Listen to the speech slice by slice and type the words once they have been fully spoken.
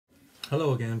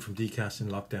Hello again from DCAS in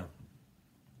lockdown.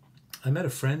 I met a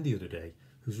friend the other day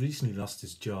who's recently lost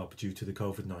his job due to the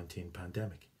COVID-19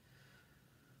 pandemic.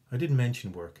 I didn't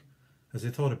mention work as I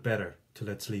thought it better to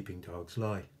let sleeping dogs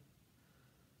lie.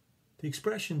 The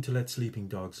expression to let sleeping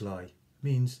dogs lie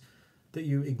means that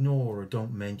you ignore or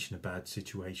don't mention a bad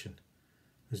situation,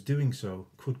 as doing so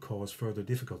could cause further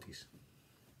difficulties.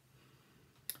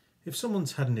 If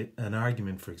someone's had an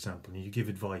argument, for example, and you give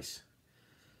advice,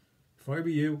 if I were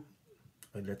you,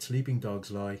 I'd let sleeping dogs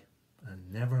lie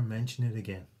and never mention it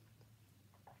again.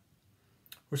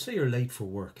 Or say you're late for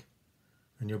work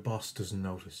and your boss doesn't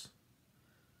notice.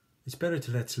 It's better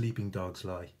to let sleeping dogs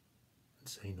lie and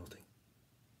say nothing.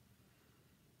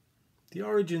 The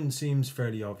origin seems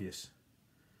fairly obvious.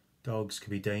 Dogs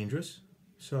can be dangerous,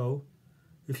 so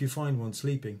if you find one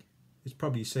sleeping, it's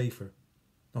probably safer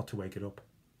not to wake it up.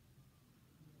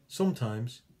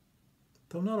 Sometimes,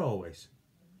 though not always,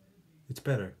 it's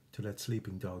better to let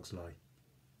sleeping dogs lie.